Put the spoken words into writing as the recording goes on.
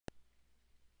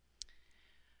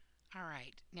All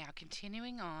right, now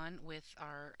continuing on with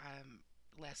our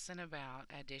lesson about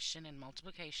addition and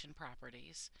multiplication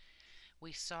properties.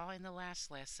 We saw in the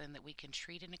last lesson that we can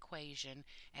treat an equation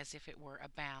as if it were a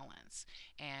balance,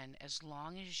 and as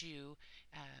long as you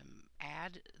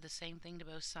add the same thing to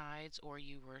both sides, or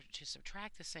you were to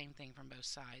subtract the same thing from both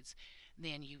sides,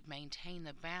 then you maintain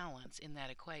the balance in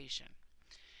that equation.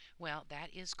 Well, that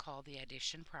is called the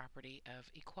addition property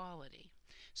of equality.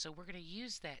 So we're going to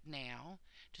use that now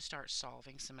to start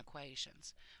solving some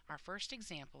equations. Our first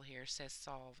example here says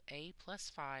solve a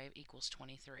plus 5 equals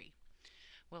 23.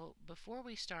 Well, before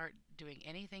we start doing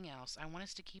anything else, I want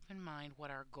us to keep in mind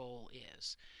what our goal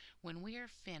is. When we are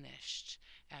finished,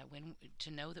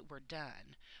 to know that we're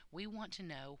done, we want to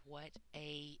know what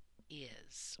a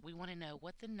is. We want to know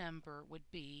what the number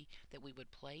would be that we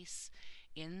would place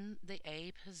in the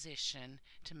a position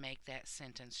to make that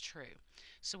sentence true.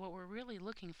 So what we're really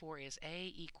looking for is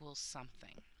a equals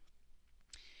something.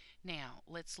 Now,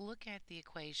 let's look at the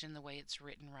equation the way it's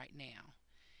written right now.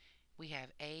 We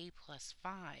have a plus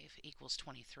 5 equals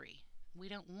 23. We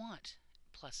don't want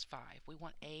plus 5. We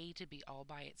want a to be all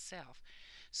by itself.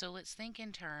 So let's think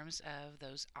in terms of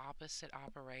those opposite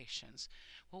operations.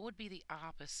 What would be the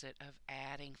opposite of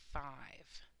adding 5?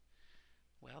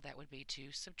 Well, that would be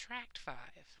to subtract 5.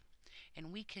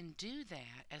 And we can do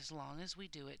that as long as we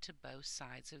do it to both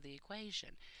sides of the equation.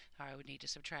 I would need to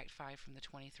subtract 5 from the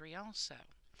 23 also.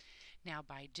 Now,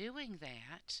 by doing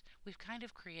that, we've kind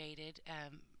of created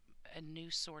a new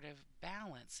sort of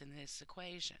balance in this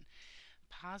equation.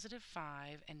 Positive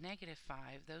 5 and negative 5,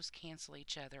 those cancel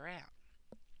each other out.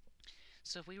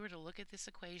 So if we were to look at this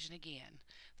equation again,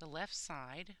 the left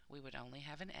side, we would only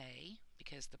have an a,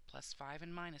 because the plus 5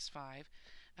 and minus 5,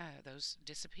 those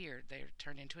disappeared. They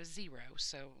turned into a 0,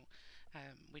 so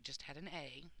we just had an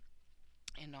a.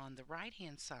 And on the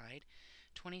right-hand side,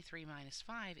 23 minus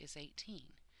 5 is 18.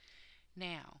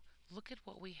 Now, look at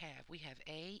what we have. We have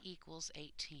a equals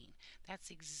 18. That's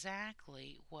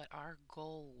exactly what our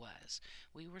goal was.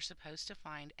 We were supposed to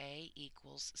find a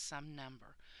equals some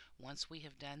number. Once we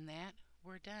have done that,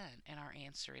 we're done, and our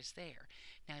answer is there.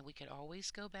 Now, we could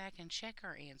always go back and check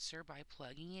our answer by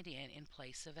plugging it in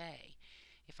place of a.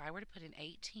 If I were to put an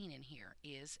 18 in here,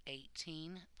 is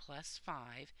 18 plus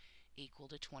 5 equal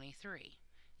to 23?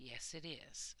 Yes, it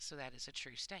is. So that is a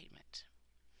true statement.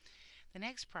 The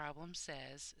next problem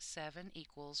says 7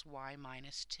 equals y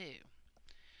minus 2.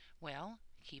 Well,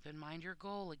 keep in mind your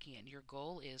goal again. Your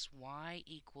goal is y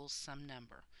equals some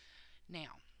number.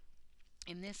 Now,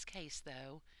 in this case,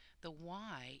 though, the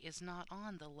y is not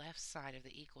on the left side of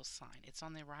the equal sign. It's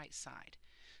on the right side.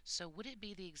 So would it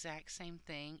be the exact same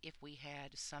thing if we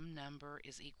had some number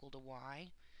is equal to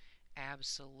y?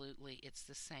 Absolutely, it's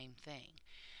the same thing,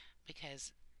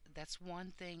 because that's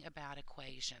one thing about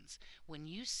equations. When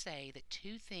you say that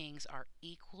two things are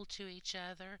equal to each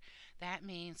other, that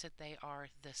means that they are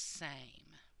the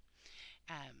same.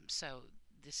 So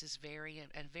this is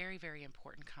a very, very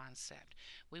important concept.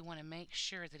 We want to make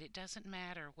sure that it doesn't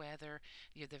matter whether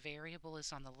the variable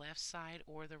is on the left side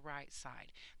or the right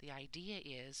side. The idea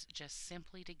is just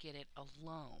simply to get it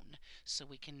alone so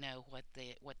we can know what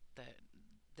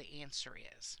the answer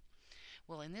is.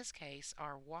 Well, in this case,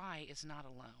 our y is not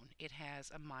alone. It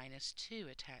has a minus 2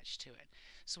 attached to it.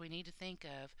 So we need to think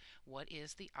of what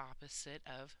is the opposite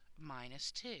of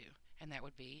minus 2, and that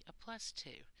would be a plus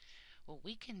 2. Well,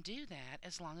 we can do that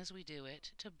as long as we do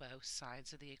it to both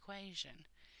sides of the equation.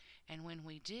 And when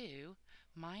we do,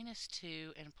 minus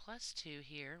 2 and plus 2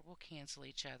 here will cancel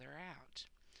each other out.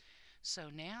 So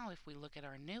now if we look at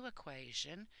our new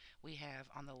equation, we have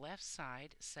on the left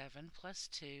side 7 plus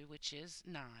 2, which is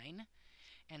 9.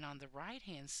 And on the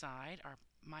right-hand side, our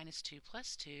minus 2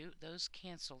 plus 2, those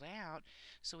canceled out,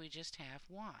 so we just have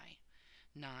y.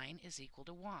 9 is equal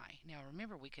to y. Now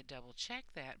remember, we could double check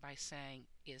that by saying,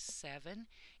 is 7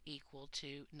 equal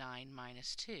to 9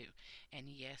 minus 2? And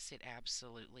yes, it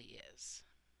absolutely is.